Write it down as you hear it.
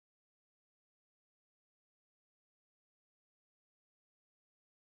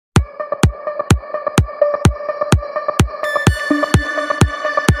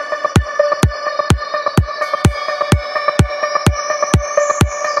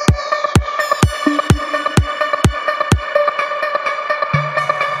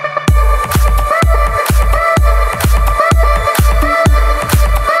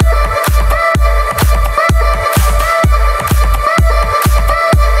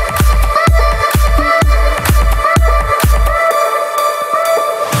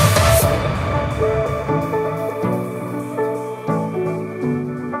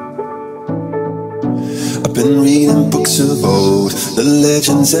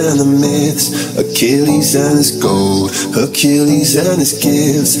legends and the myths, Achilles and his gold, Hercules and his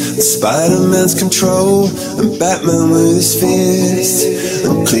gifts, Spider-Man's control, and Batman with his fist.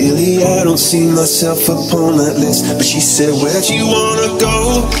 And clearly I don't see myself upon that list. But she said, where'd you wanna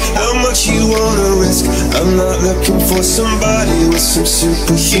go? How much you wanna risk? I'm not looking for somebody with some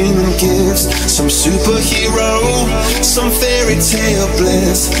superhuman gifts, some superhero, some fairy tale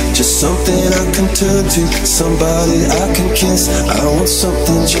bliss. Just something I can turn to, somebody I can kiss. I want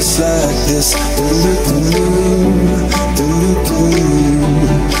something just like this.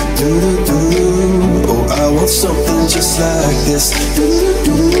 Oh, I want something just like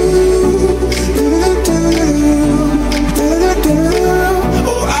this.